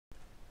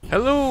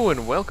Hello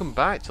and welcome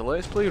back to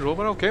Let's Play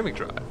Roman Gaming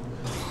Drive.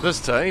 This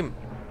time,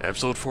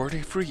 episode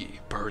 43,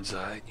 Bird's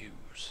Eye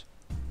News.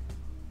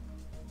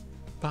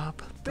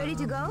 Ready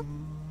to go?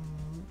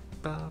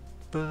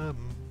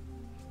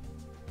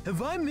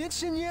 Have I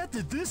mentioned yet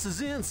that this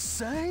is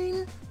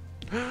insane?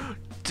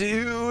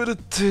 Dude, I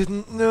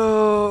didn't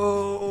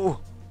know.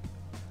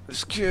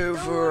 Let's go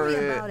Don't for worry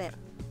it. about it.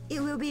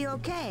 It will be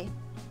okay.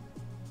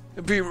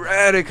 It'd be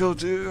radical,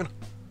 dude.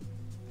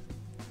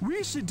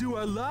 We should do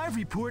our live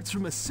reports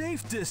from a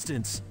safe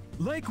distance,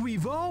 like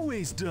we've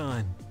always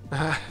done.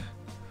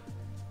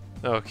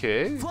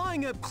 Okay.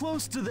 Flying up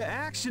close to the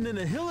action in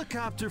a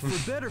helicopter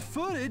for better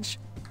footage,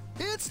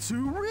 it's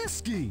too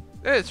risky.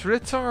 It's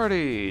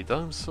retarded.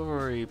 I'm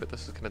sorry, but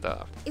this is kinda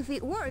daft. If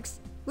it works,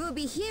 we'll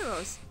be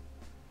heroes.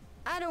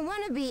 I don't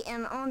want to be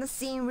an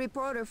on-the-scene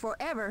reporter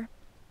forever.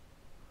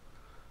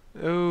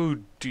 Oh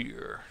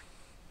dear.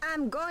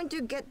 I'm going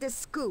to get the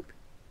scoop,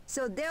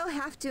 so they'll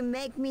have to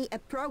make me a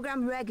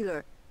program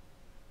regular.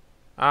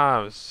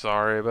 I'm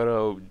sorry, but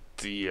oh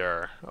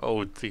dear.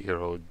 Oh dear,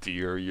 oh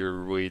dear,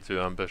 you're way too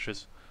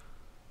ambitious.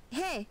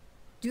 Hey,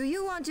 do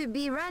you want to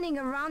be running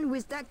around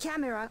with that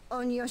camera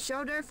on your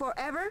shoulder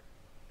forever?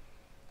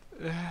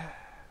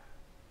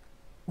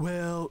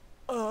 Well,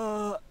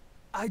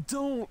 I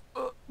don't,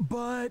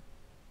 but...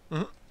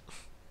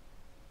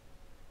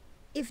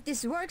 If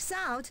this works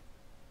out,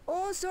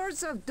 all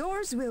sorts of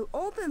doors will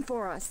open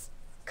for us.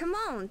 Come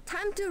on,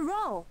 time to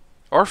roll.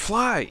 Or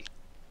fly.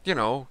 You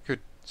know,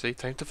 could say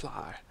time to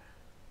fly.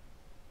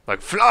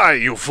 Like, fly,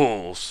 you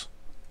fools!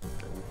 And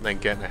then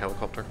get in a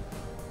helicopter.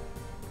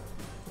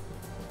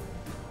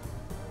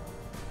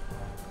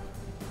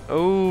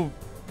 Oh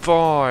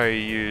boy,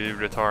 you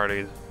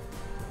retarded.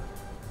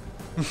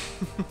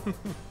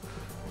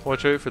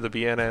 Watch out for the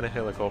BNN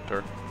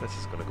helicopter. This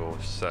is gonna go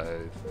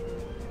south.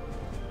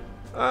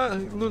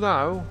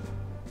 Lunao.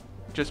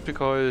 Just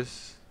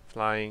because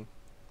flying.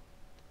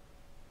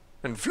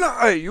 And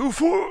fly, you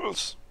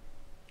fools!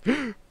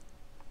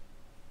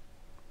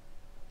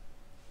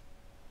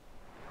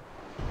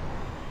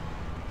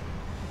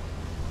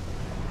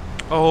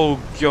 Oh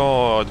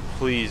god,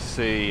 please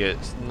say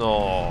it's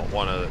not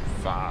one of the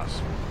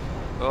fast.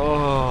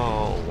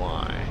 Oh,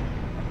 why?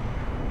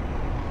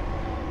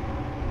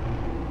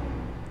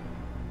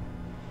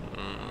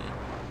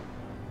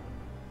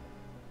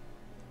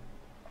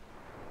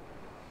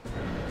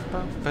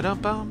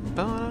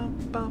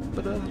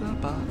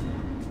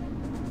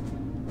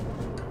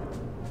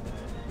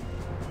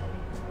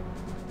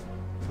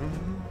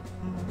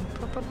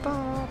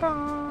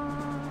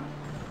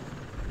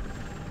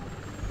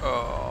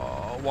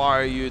 Oh, why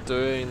are you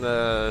doing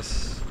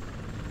this?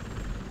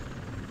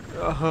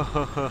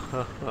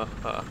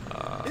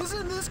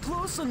 Isn't this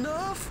close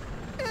enough?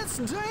 It's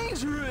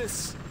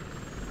dangerous!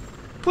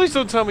 Please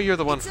don't tell me you're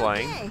the one It's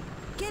flying. okay.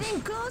 Get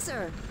in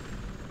closer.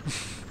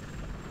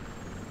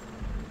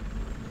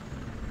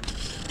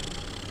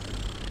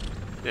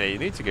 Yeah, you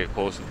need to get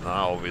closer than that,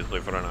 obviously,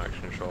 for an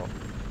action shot.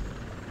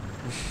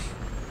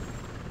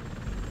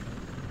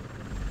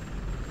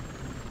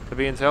 To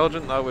be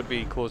intelligent, that would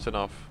be close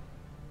enough.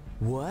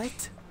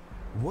 What?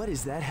 What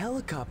is that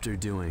helicopter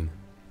doing?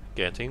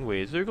 Getting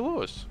way too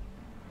close.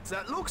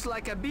 That looks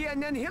like a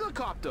BNN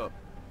helicopter.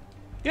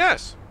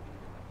 Yes!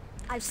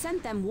 I've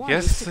sent them Yes,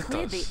 warnings to it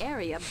clear does. the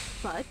area,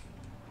 but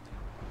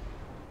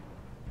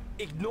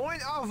Ignoring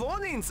our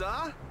warnings,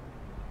 huh?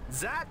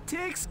 That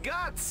takes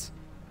guts.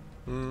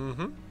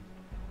 Mm-hmm.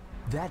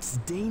 That's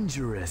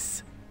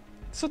dangerous.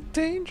 So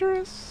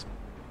dangerous.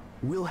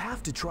 We'll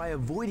have to try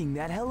avoiding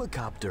that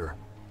helicopter.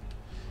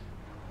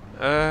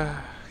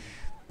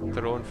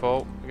 Their own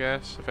fault, I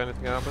guess, if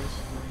anything happens.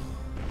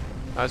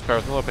 That's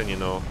personal opinion,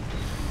 though.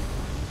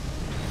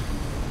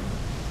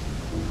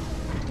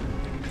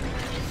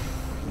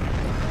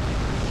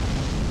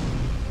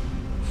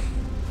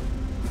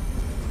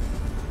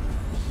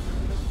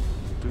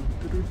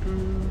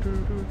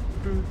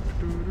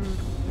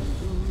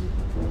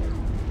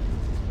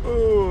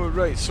 Oh,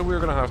 right, so we're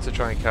gonna have to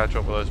try and catch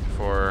up with us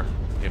before,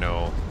 you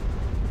know,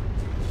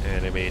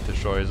 enemy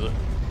destroys it.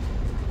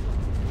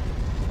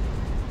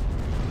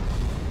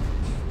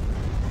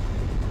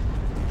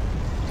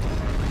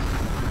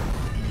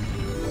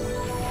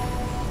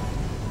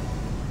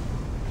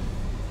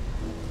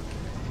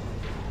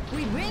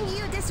 We bring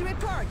you this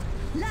report,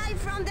 live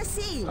from the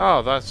scene.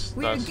 Oh, that's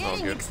We're not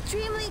getting good.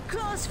 extremely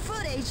close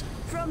footage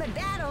from a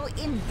battle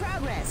in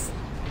progress.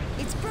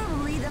 It's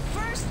probably the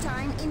first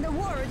time in the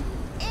world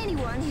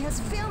anyone has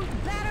filmed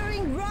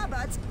battering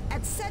robots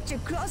at such a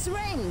close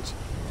range.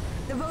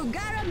 The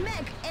Volgara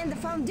mech and the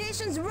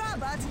Foundation's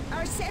robots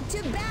are set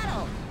to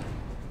battle.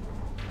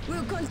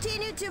 We'll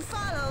continue to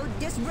follow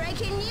this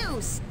breaking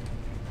news.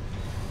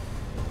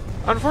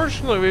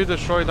 Unfortunately, we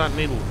destroyed that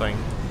needle thing.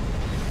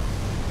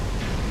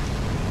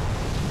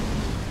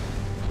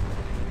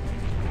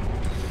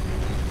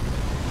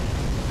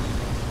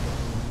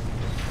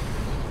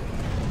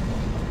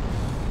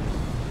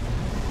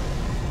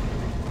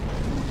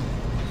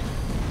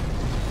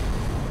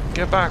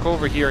 Get back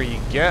over here, you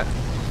get.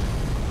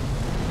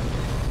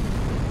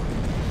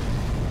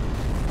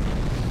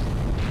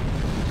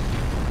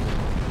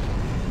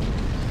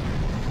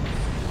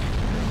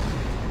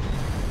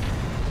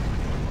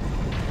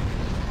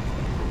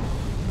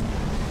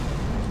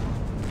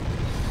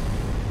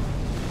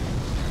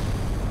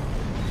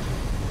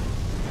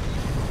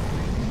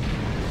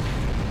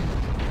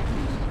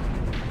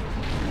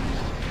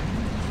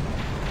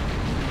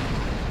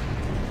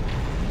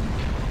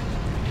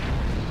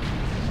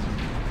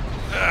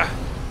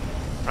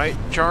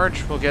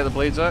 charge. We'll get the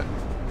blades out.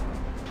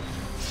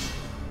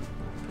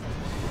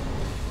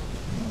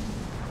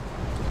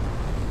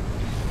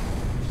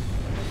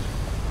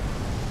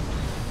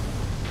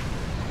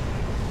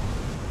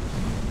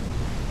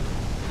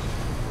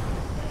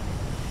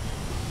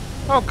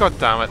 Oh, god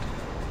damn it.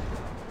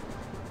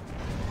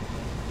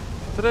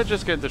 Did I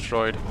just get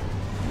destroyed?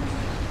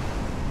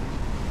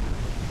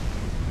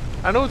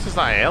 I noticed that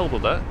I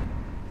elbowed it.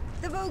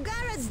 The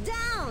Volgara's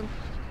down!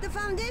 The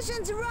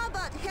Foundation's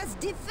robot has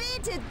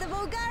defeated the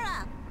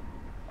Volgara!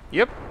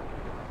 Yep.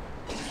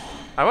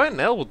 I went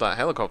and elbowed that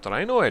helicopter,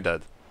 I know I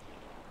did.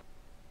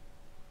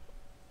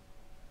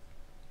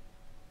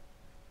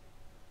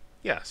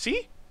 Yeah,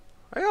 see?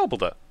 I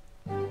elbowed it.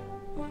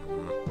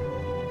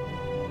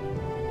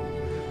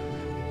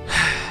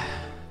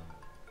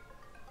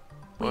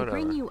 We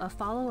bring you a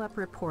follow-up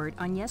report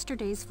on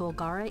yesterday's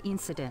Volgara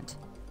incident.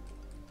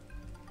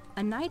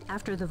 A night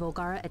after the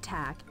Volgara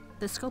attack,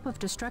 the scope of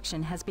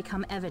destruction has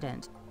become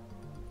evident.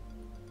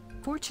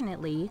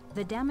 Fortunately,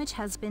 the damage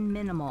has been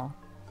minimal.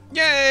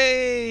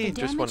 Yay!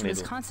 The Just one damage was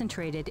needle.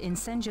 concentrated in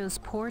Senjo's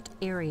port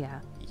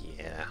area.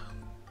 Yeah.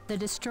 The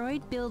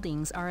destroyed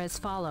buildings are as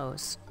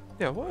follows.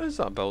 Yeah, what is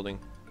that building?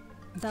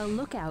 The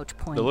lookout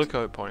point. The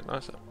lookout point,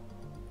 that's it.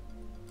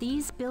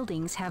 These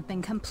buildings have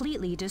been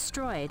completely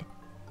destroyed.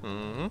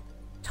 Mm-hmm.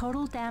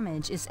 Total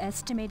damage is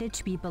estimated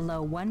to be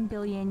below 1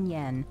 billion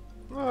yen.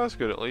 Well, that's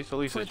good at least.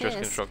 For it's just this,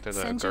 constructed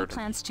a Senjo garden.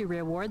 plans to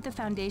reward the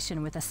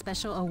Foundation with a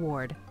special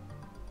award.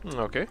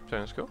 Okay,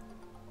 sounds cool.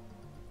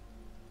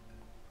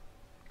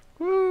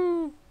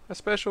 Woo! A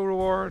special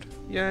reward.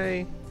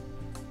 Yay!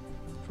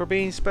 For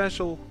being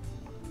special.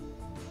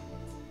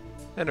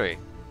 Anyway.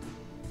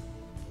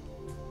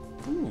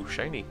 Ooh,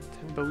 shiny.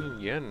 10 billion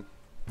yen.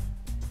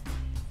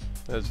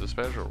 That's the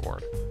special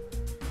reward.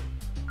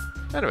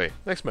 Anyway,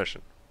 next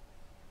mission.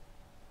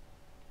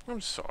 I'm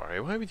sorry,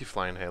 why would you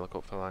fly in a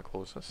helicopter that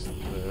close? That's,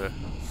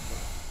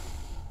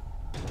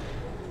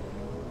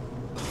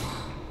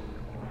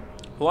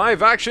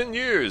 Live action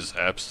news,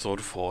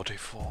 episode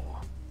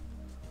 44.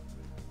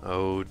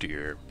 Oh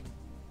dear.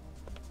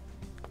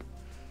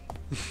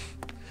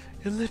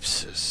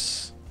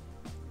 Ellipsis.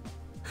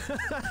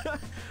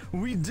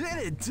 We did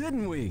it,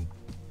 didn't we?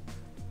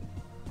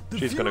 The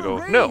She's gonna fuel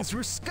go, no. ratings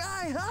were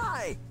sky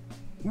high.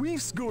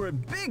 We've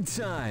scored big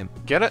time.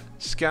 Get it?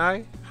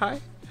 Sky high?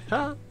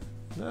 Huh?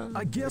 No.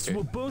 I guess Okay.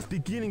 we'll both be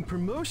getting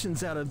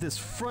promotions out of this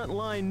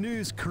frontline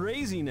news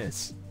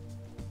craziness.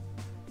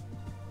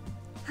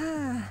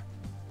 Come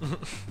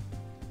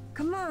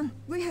on,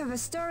 we have a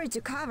story to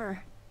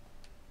cover.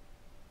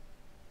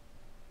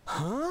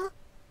 Huh?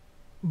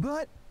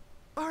 But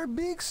our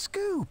big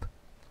scoop.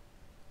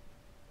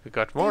 We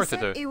got more They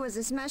to said do. it was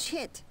a smash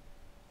hit.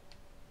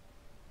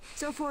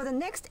 So for the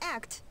next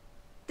act,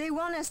 they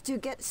want us to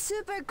get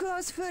super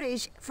close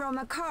footage from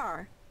a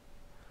car.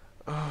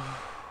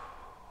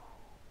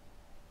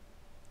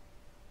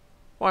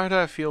 Why do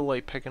I feel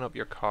like picking up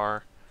your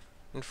car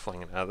and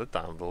flinging it at the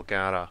damn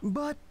Volgara?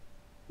 But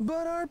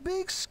our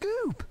big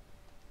scoop.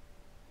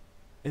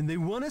 And they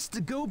want us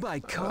to go by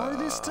car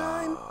this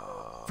time?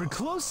 For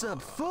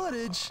close-up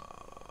footage?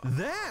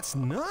 That's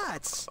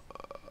nuts.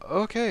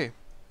 Okay.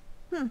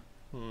 I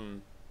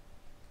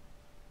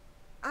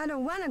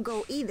don't want to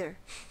go either.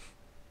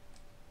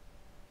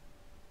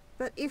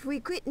 But if we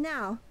quit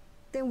now,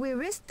 then we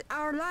risked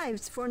our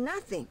lives for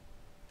nothing.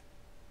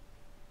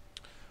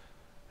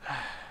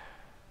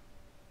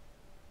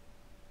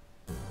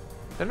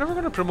 They're never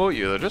going to promote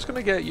you, they're just going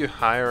to get you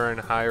higher and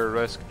higher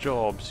risk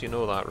jobs, you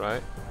know that,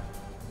 right?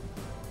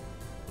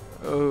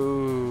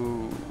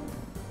 Oh.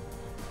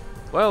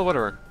 Well,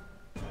 whatever.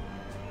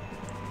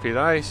 Be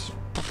nice.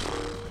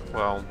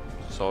 Well,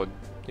 so,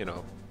 you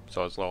know,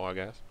 so it's low, I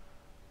guess.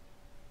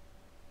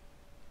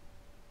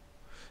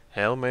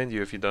 Hell mend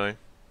you if you die.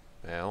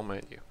 Hell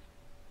mend you.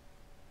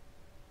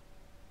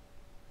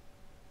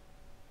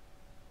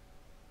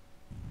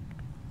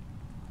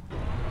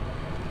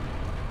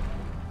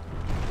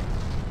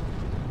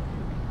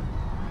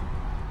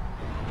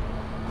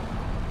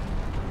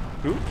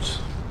 Oops.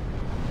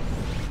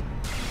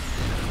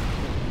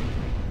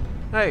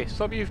 Hey,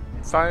 stop you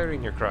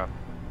firing your crap.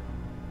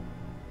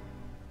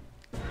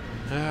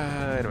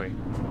 Anyway.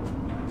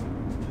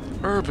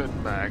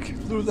 Urban Mac,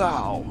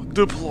 Lulau,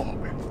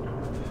 deploy.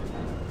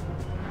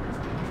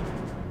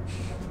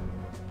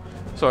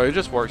 So it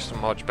just works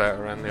much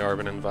better in the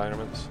urban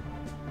environments.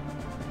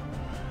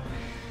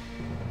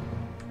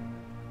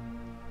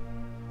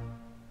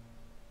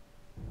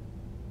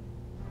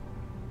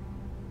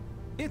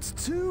 It's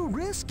too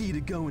risky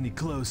to go any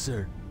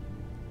closer.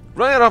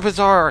 Right up his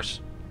arse!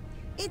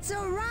 It's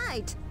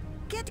alright.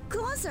 Get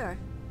closer.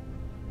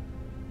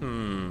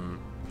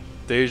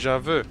 Deja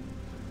vu.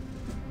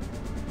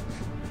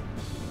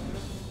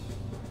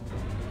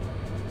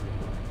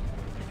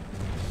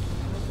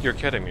 You're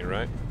kidding me,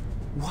 right?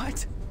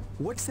 What?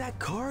 What's that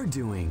car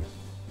doing?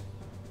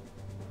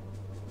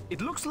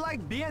 It looks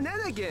like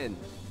BNN again.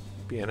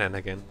 BNN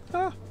again.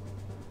 Ah.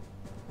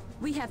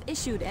 We have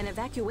issued an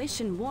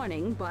evacuation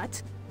warning,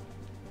 but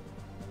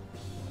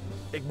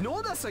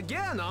Ignored us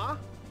again, huh?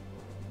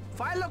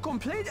 File a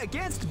complaint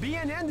against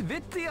BNN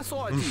with the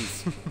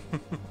authorities.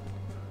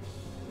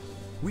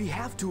 We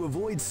have to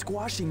avoid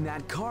squashing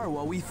that car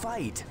while we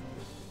fight.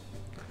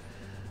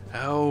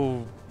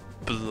 Oh,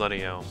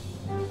 bloody hell.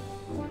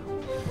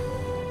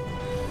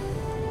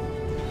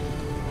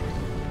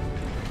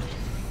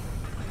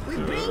 We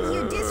bring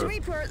you this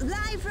report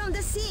live from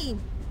the scene.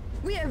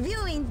 We are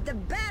viewing the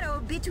battle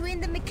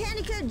between the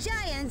mechanical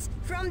giants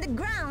from the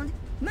ground,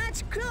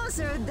 much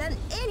closer than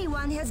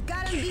anyone has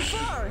gotten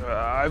before.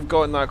 I've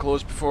gotten that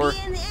close before.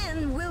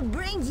 BNN will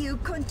bring you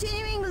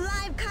continuing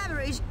live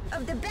coverage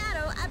of the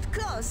battle up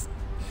close.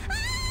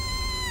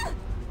 Ah!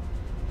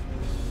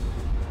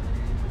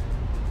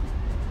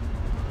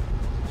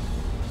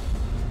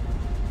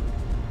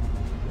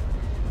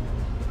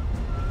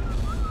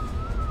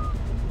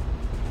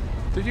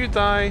 Did you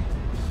die?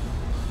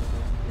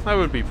 That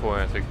would be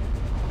poetic.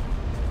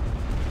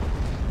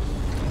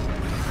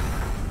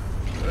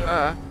 Look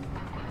out!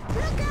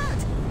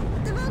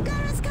 The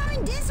Volgara's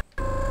coming this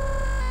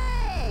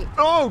way!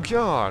 Oh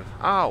god!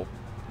 Ow!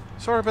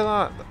 Sorry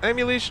about that.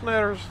 Emulation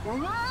errors.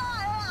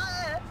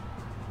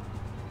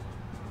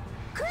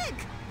 Quick!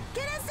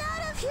 Get us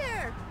out of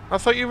here! I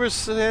thought you were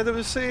said it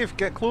was safe.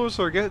 Get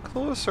closer, as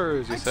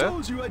you I said.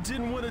 told you I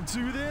didn't want to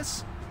do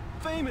this.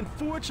 Fame and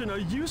fortune are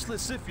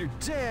useless if you're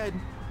dead.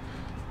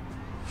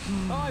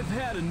 I've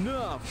had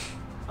enough.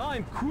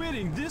 I'm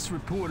quitting this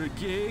reporter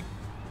gig.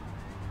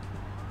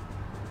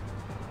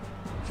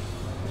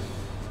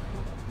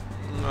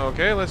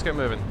 Okay, let's get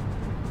moving.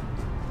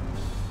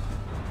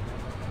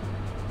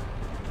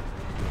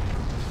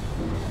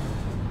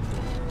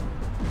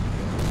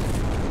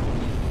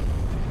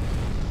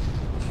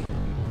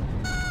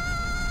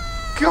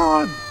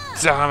 God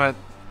damn it!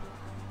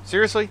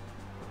 Seriously?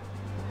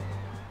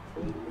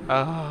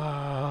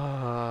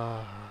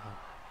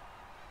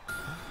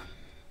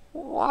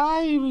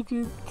 Why would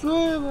you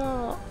do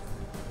that?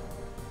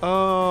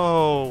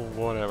 Oh,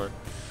 whatever.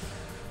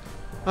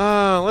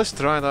 Let's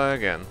try that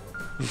again.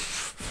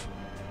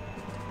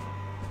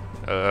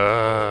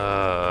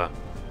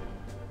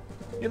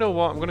 You know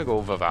what? I'm gonna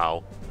go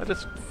Vival. I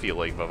just feel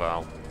like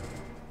Vival.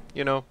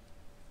 You know?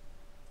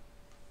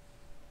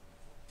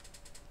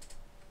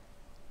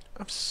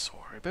 I'm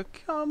sorry, but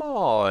come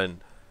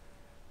on.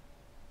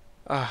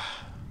 I'm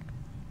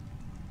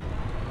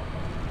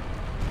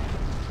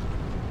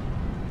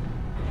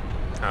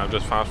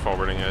just fast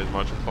forwarding it as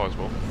much as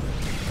possible.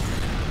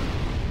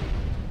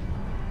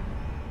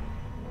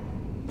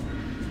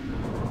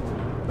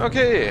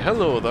 Okay,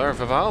 hello there,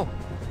 Vival.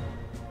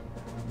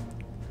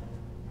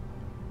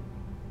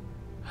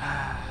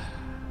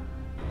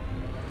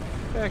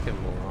 Fucking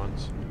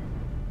morons.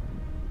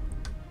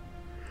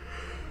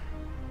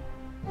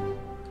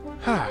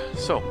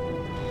 So.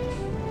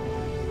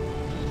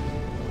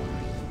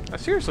 I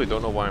seriously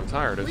don't know why I'm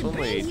tired. It's we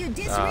only bring you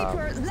this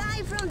report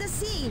live from the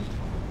scene.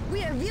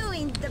 We are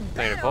viewing the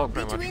battle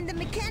between the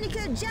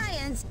mechanical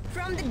giants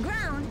from the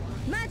ground,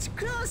 much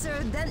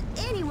closer than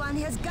anyone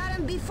has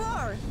gotten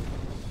before.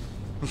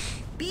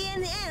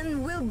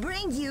 BNN will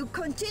bring you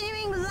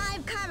continuing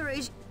live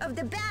coverage of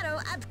the battle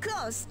up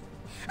close.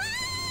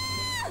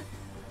 Ah!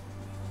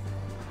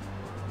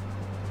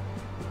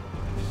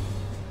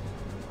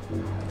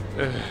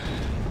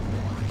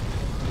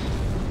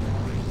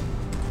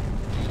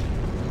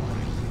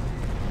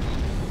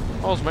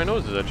 Oh, my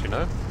nose is itchy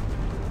now.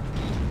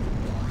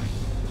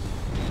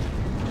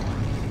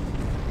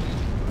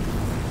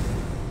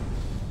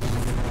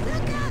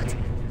 Look out!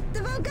 The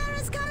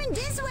Volgara's coming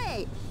this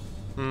way!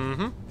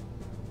 Mm-hmm.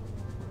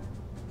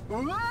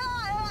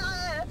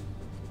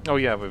 Oh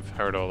yeah, we've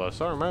heard all that.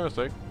 Sorry, my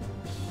mistake.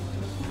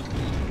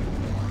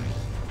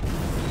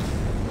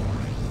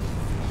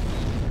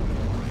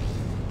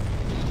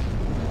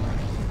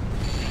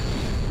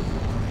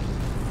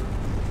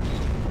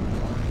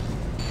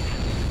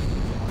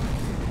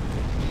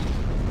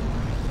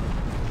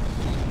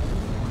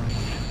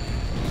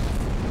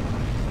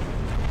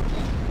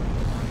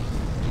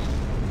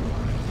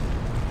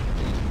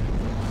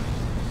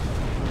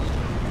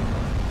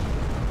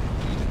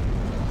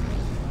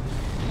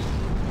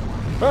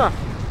 Ah!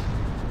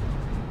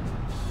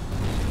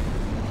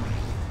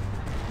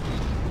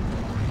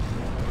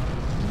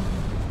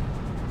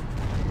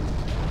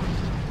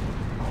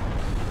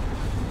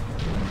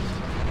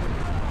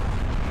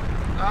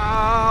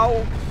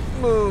 Ow!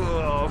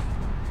 Ugh.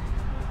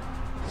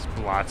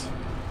 Splat.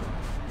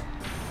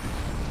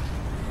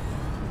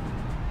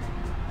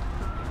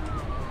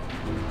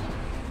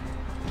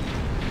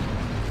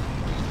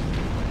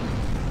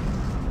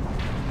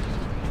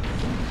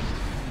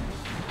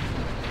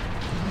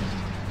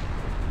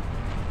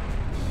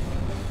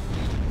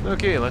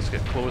 Okay, let's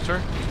get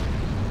closer.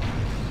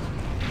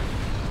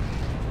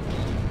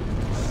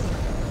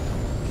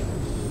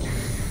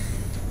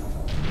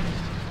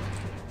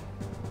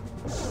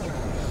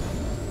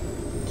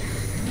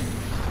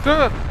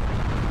 Ah!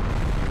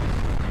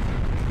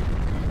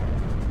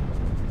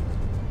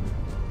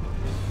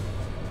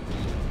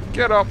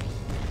 Get up!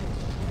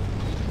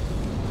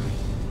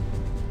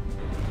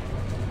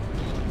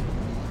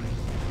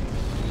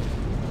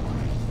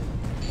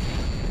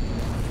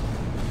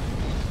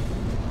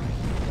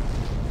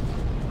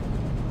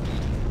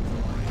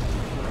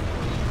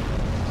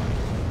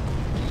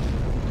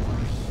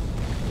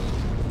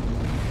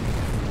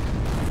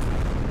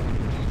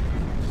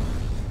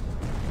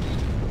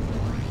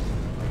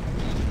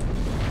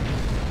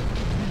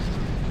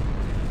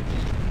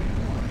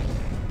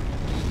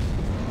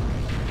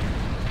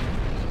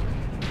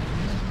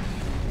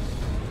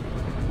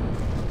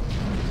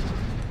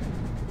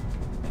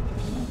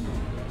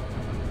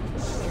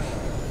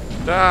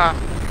 Ah!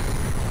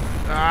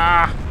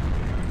 Ah!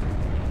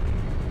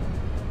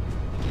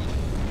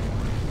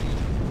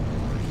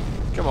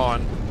 Come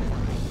on.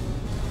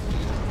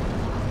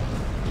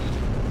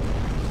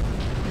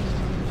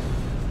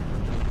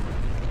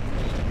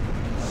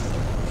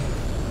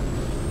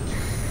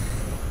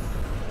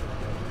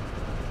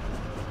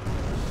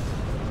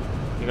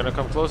 You gonna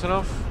come close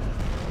enough?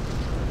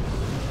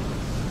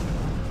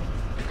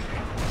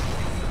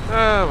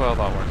 Ah, well,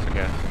 that works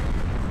again.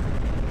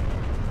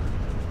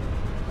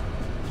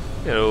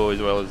 You know,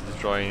 as well as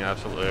destroying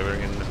absolutely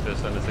everything in this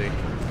vicinity.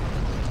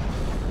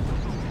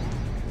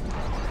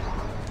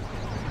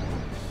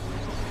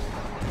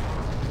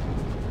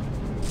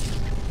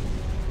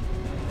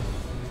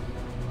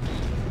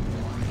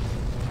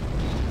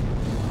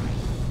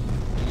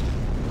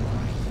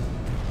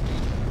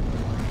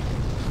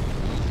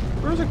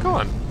 Where's it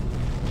gone?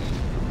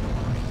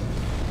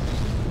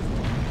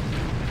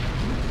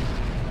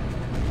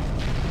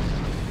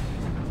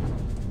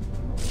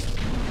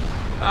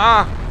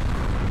 Ah!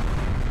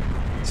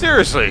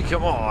 Seriously,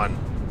 come on.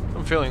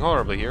 I'm feeling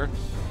horribly here.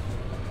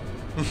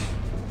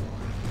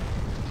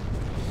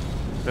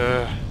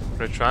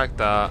 Retract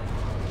that.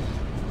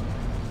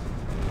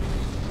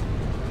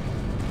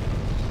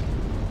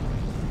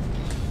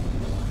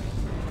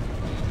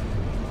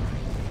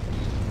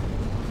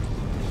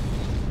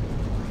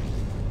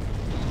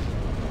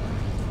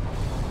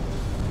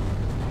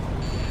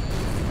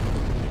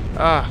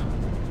 Ah.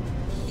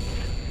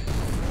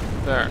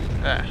 There.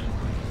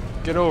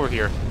 Get over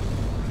here.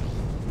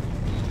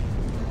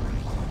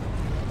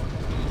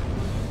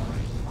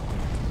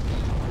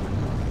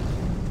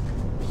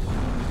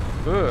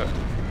 Ugh.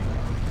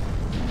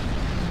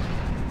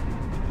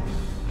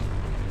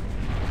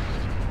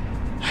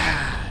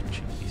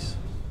 Jeez.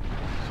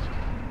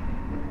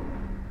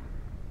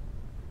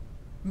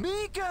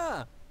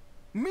 Mika!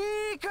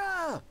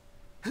 Mika!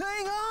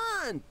 Hang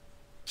on!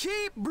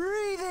 Keep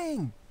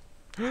breathing!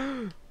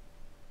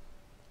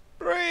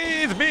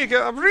 Breathe,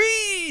 Mika,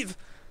 breathe!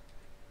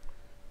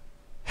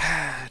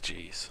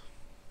 Jeez.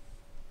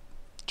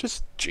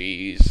 Just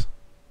jeez.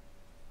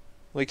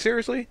 Like,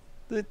 seriously?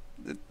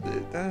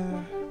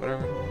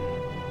 Whatever.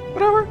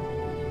 Whatever.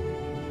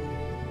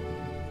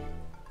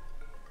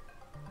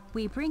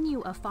 We bring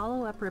you a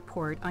follow-up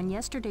report on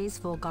yesterday's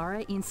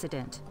Volgara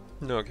incident.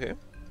 Okay.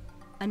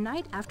 A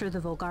night after the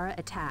Volgara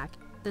attack,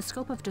 the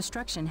scope of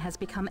destruction has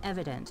become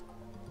evident.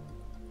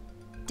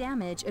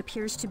 Damage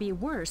appears to be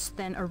worse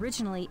than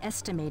originally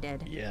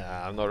estimated.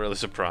 Yeah, I'm not really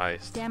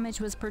surprised. Damage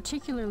was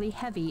particularly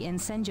heavy in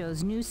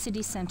Senjo's new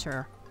city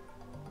center.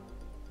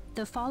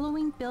 The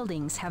following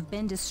buildings have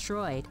been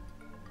destroyed.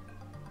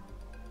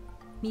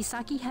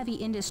 Misaki Heavy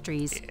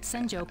Industries,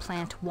 Senjo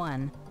Plant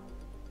 1.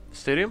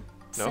 Stadium?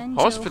 No.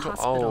 Senjo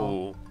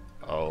Hospital.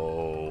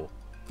 Oh.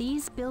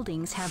 These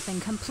buildings have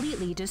been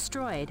completely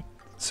destroyed.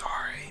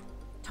 Sorry.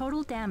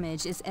 Total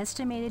damage is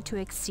estimated to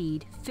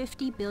exceed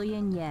 50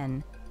 billion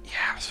yen.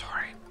 Yeah, I'm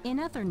sorry. In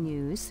other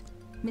news,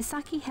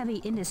 Misaki Heavy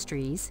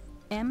Industries,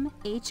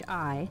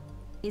 MHI,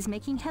 is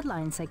making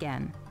headlines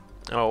again.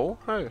 Oh,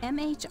 hi.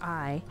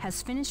 MHI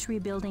has finished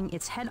rebuilding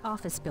its head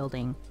office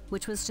building,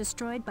 which was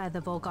destroyed by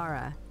the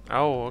Volgara.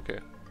 Oh, okay.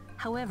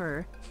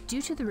 However,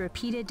 due to the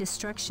repeated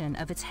destruction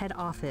of its head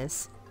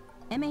office,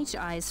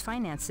 MHI's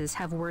finances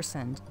have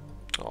worsened.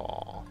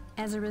 Aw.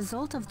 As a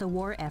result of the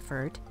war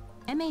effort,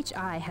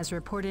 MHI has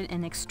reported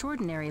an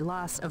extraordinary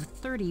loss of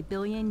 30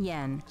 billion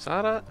yen. Is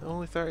that it?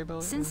 Only 30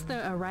 billion? Since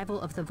the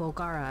arrival of the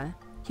Volgara,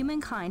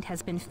 humankind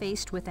has been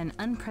faced with an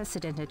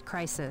unprecedented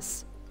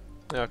crisis.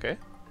 Okay.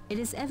 It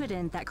is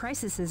evident that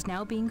crisis is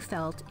now being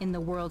felt in the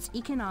world's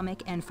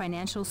economic and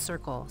financial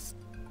circles.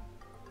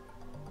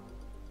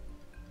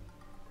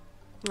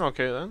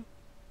 Okay then.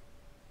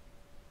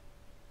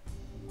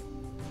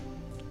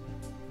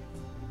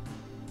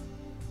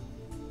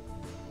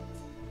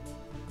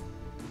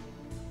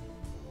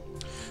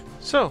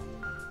 So,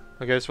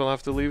 I guess we'll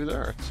have to leave it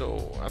there.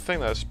 So, I think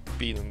that's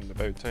been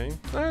about time.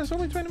 It's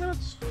only 20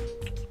 minutes.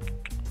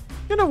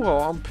 You know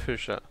what, I'll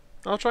push it.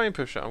 I'll try and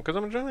push it, because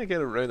I'm trying to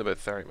get around about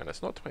 30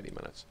 minutes, not 20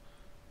 minutes.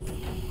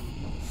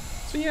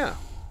 So yeah,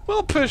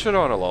 we'll push it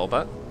on a little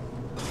bit.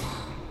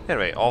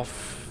 Anyway,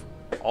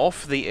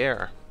 off the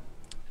air.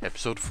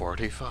 Episode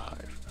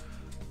 45.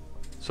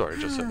 Sorry,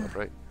 just said that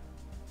right.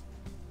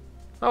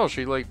 Oh,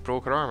 she like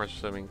broke her arm or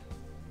something.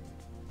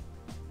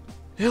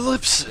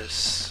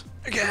 Ellipsis!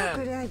 How Again!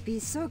 could I be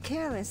so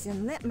careless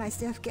and let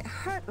myself get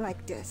hurt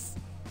like this?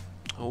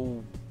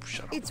 Oh,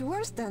 shut up. It's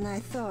worse than I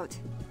thought.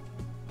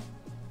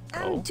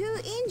 Oh? I'm too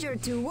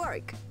injured to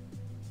work,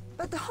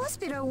 but the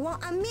hospital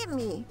won't admit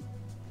me.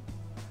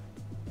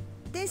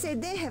 They say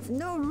they have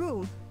no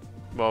room,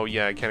 Well,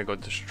 yeah, it kinda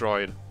got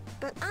destroyed.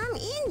 but I'm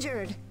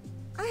injured.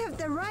 I have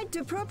the right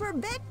to proper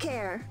bed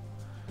care.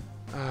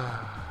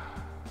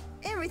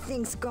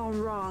 Everything's gone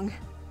wrong.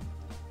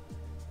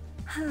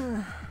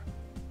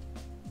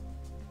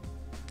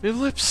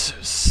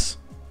 Ellipsis!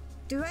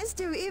 Do I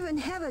still even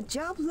have a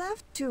job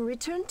left to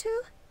return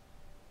to?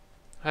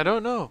 I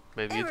don't know.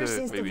 Maybe you Ever do,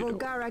 since the maybe you don't.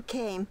 Volgara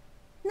came,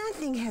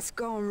 nothing has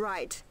gone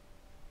right.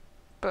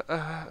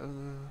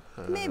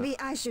 Maybe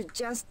I should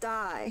just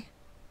die.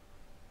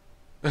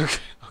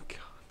 Okay. Oh god.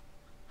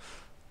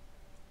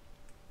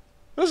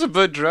 That's a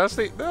bit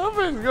drastic.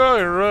 Nothing's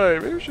going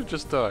right. Maybe we should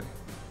just die.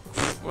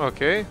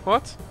 Okay.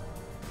 What?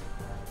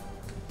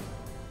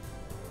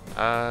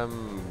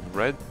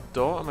 Red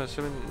dot. I'm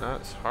assuming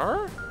that's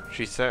her.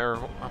 She set her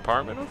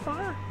apartment on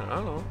fire. I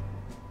don't know.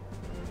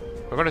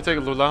 We're gonna take a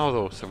little now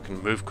though, so we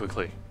can move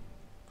quickly.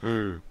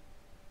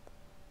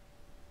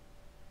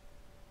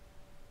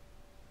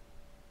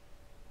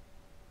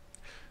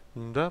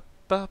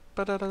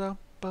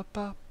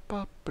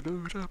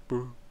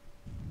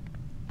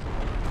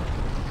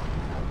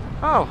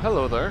 Oh,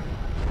 hello there.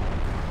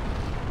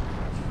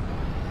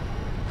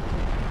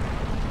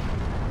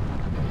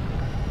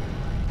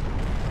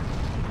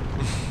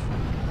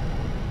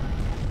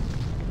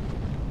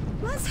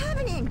 What's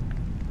happening?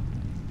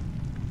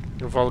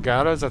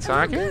 Volgara's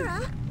attacking?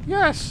 Volgara?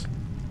 Yes,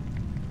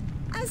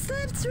 I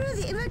slept through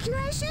the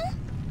evacuation?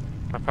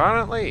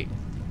 apparently.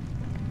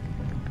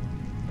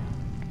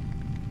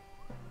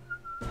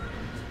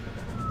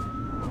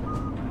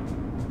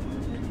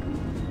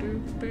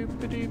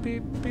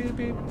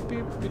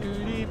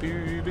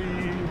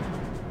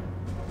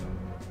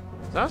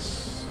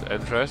 That's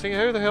interesting.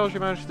 How the hell did you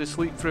manage to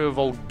sleep through a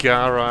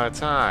Volgara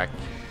attack?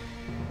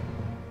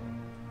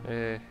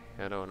 I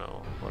don't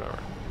know. Whatever.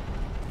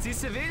 The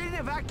civilian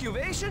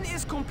evacuation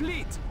is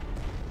complete.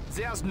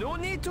 There's no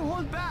need to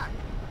hold back.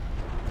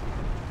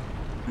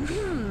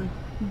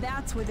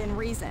 That's within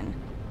reason.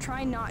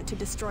 Try not to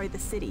destroy the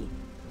city.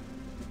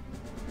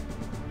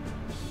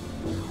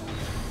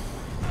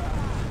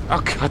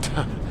 Oh god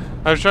damn.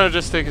 I was trying to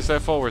just take a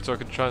step forward so I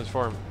could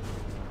transform.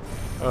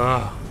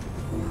 Ugh.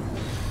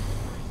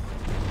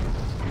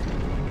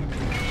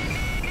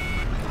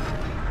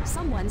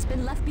 Someone's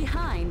been left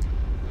behind.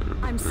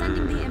 I'm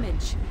sending the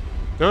image.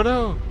 No,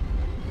 no.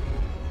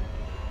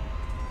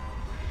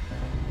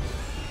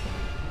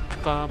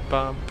 Ba,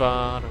 ba,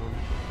 ba, dum.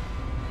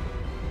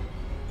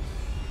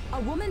 A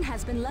woman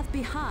has been left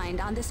behind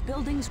on this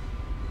building's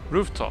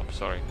Rooftop,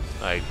 sorry.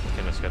 I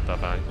kind of skipped that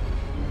back.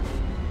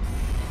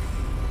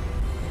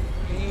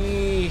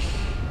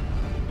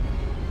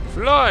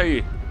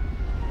 Fly!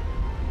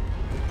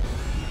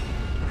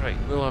 Right,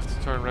 we'll have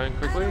to turn around I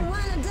quickly. don't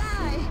want to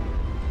die.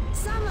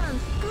 Someone,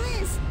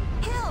 please,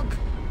 help.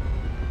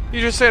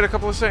 You just said a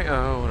couple of things.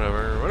 Oh,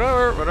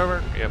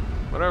 whatever. Yep,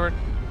 whatever.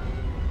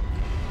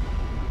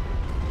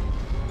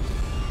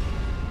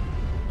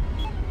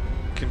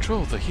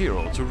 Control the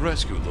hero to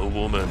rescue the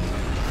woman.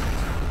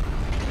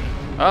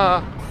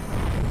 Ah.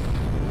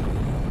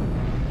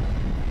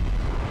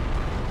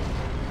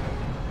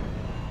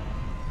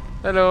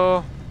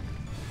 Hello.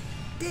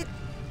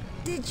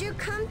 Did you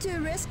come to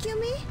rescue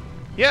me?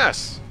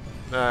 Yes.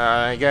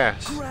 I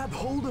guess. Grab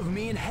hold of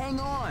me and hang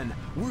on.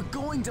 We're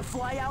going to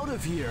fly out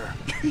of here.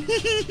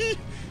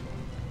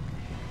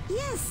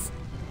 Yes.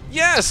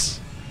 Yes.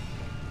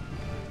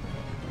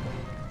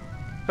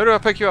 How do I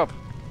pick you up?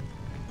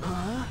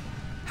 Huh?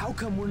 How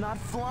come we're not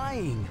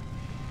flying?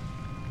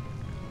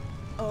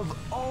 Of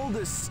all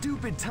the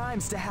stupid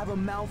times to have a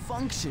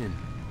malfunction.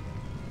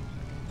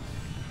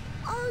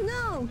 Oh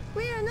no,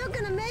 we are not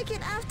gonna make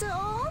it after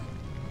all?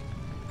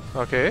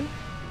 Okay.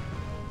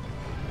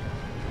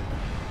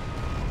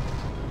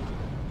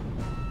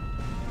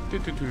 Do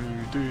do do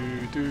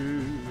do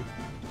do.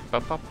 Ba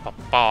ba ba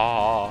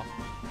ba.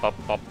 Ba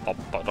ba ba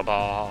ba da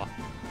ba.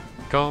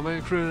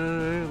 Comic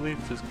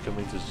relief is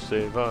coming to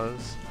save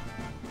us.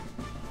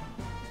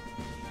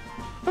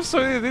 I'm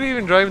sorry, they didn't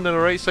even drive on the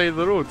right side of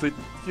the road. They,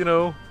 you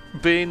know,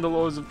 obeying the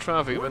laws of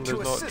traffic when there's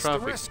not assist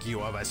traffic. the rescue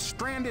of a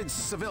stranded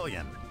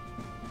civilian.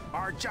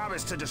 Our job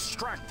is to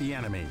distract the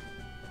enemy.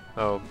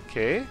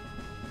 Okay.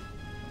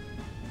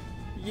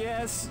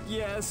 Yes,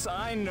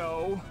 I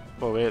know.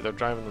 Oh wait, they're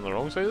driving on the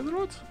wrong side of the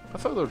road? I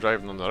thought they were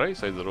driving on the right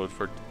side of the road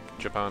for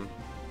Japan.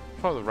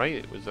 I thought the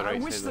right was the right I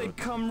side wish of the they'd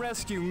come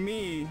rescue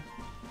me.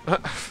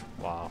 road.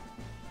 Wow.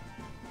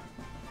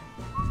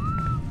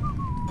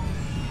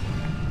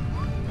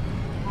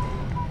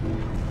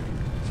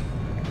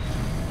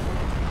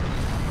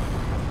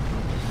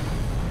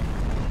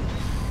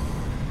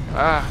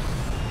 Ah.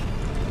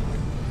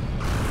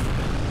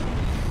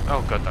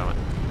 Oh god damn it.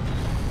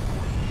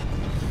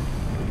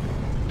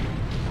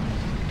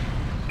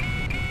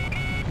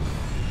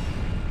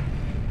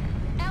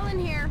 Ellen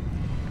here.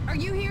 Are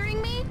you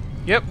hearing me?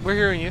 Yep, we're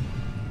hearing you.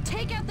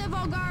 Take out the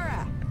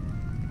Volgara.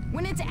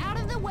 When it's out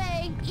of the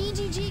way,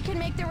 EGG can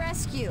make the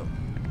rescue.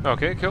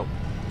 Okay, cool.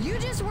 You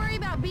just worry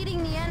about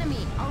beating the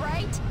enemy, all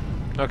right?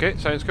 Okay,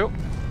 sounds cool.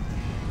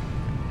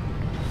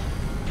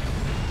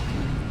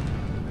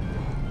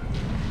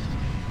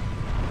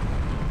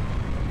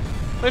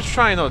 Let's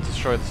try not to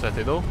destroy the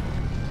city though.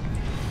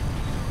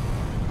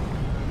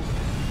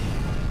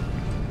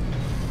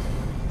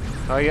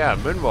 Oh yeah,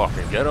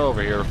 Moonwalker, get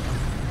over here.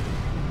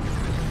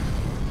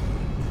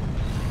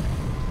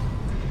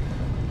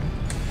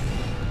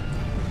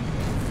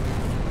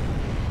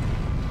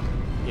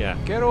 Yeah,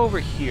 get over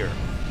here.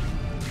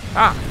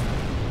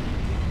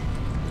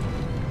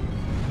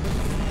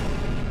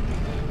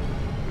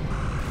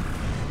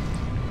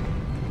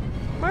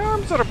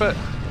 arms are a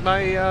bit...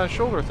 My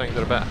shoulder things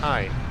are a bit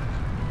high.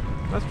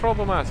 That's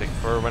problematic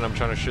for when I'm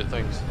trying to shoot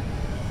things.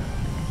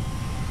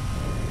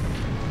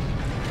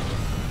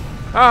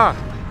 Ah!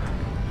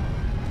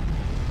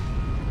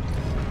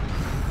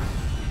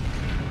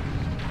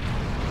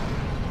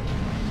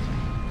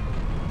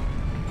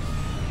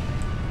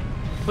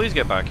 Please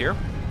get back here.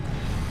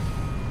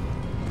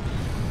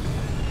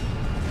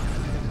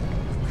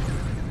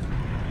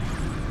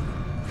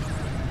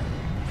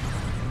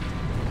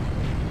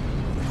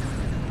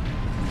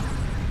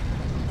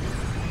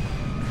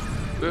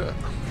 Ugh.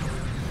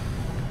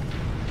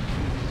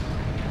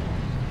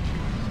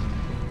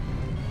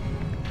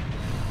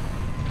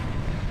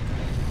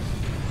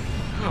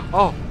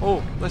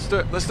 Oh, let's do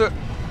it, let's do it.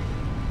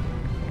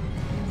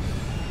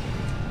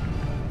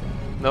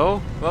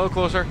 No, a little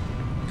closer.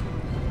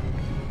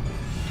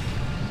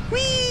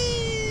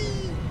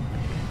 Whee!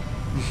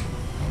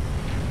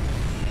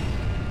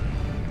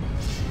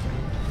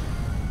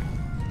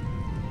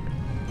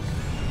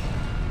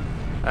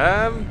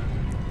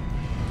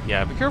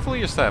 Yeah, be careful of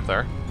your step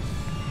there.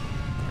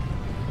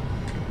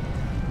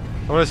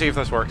 I want to see if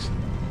this works.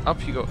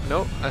 Up you go.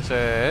 No, I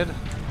said...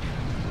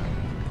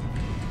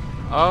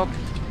 Up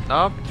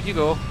you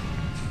go.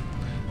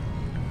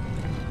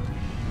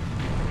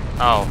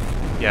 Oh,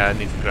 yeah, I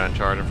need the Grand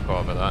Charger,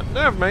 forgot about that.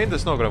 Never mind,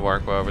 it's not going to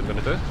work whatever it's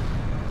going to do.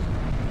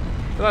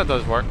 But that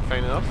does work,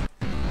 fine enough.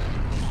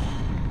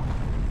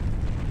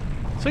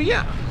 So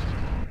yeah.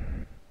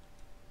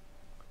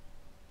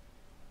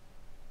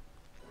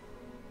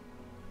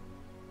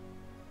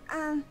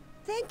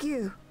 Thank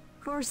you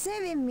for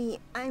saving me,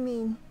 I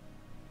mean...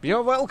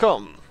 You're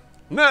welcome.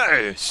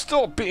 Now,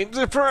 stop being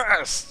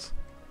depressed.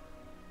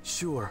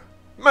 Sure.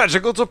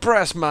 Magical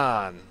depressed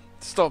man.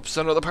 Stops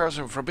another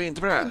person from being I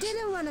depressed.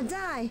 didn't want to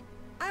die.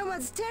 I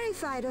was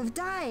terrified of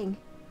dying.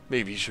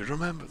 Maybe you should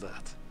remember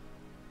that.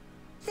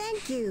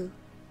 Thank you.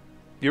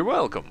 You're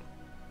welcome.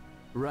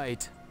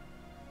 Right.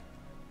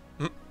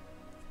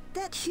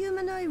 That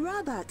humanoid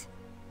robot.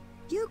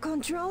 You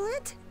control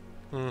it?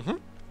 Mm-hmm.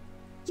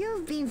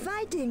 You've been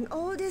fighting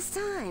all this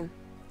time.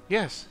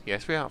 Yes,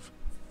 yes we have.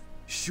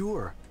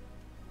 Sure.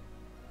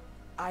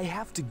 I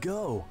have to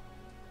go.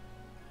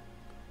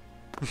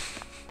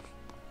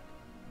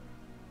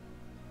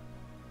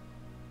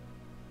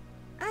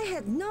 I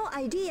had no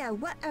idea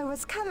what I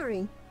was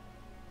covering.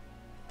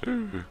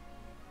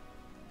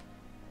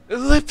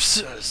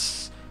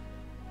 Ellipsis!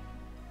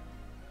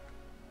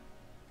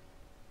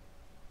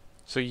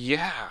 So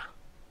yeah.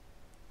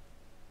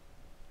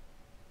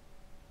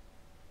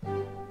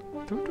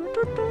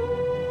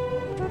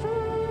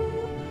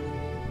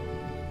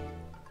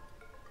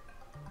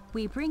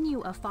 We bring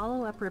you a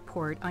follow-up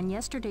report on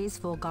yesterday's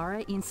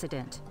Volgara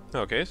incident.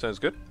 Okay, sounds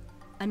good.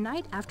 A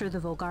night after the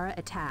Volgara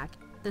attack,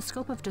 the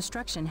scope of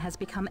destruction has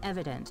become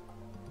evident.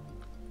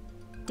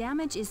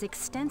 Damage is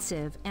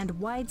extensive and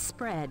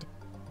widespread.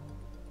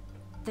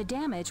 The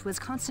damage was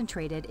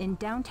concentrated in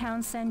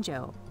downtown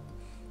Senjo.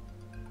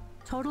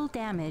 Total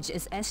damage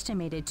is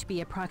estimated to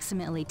be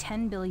approximately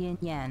 10 billion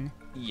yen.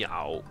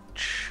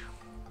 Youch.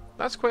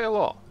 That's quite a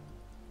lot.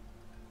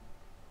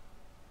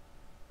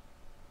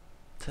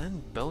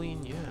 10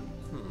 billion yen.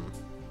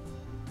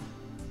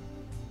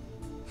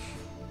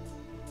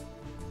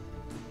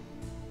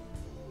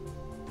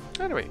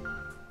 Anyway,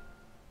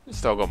 it's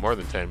still got more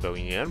than 10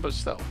 billion yen, but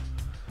still.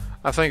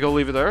 I think I'll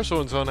leave it there, so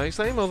until next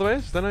time,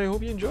 otherwise, then I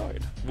hope you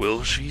enjoyed.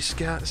 Will she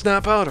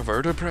snap out of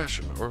her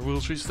depression, or will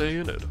she stay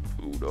in it?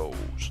 Who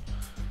knows?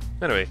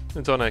 Anyway,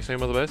 until next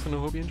time, otherwise, then I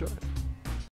hope you enjoyed.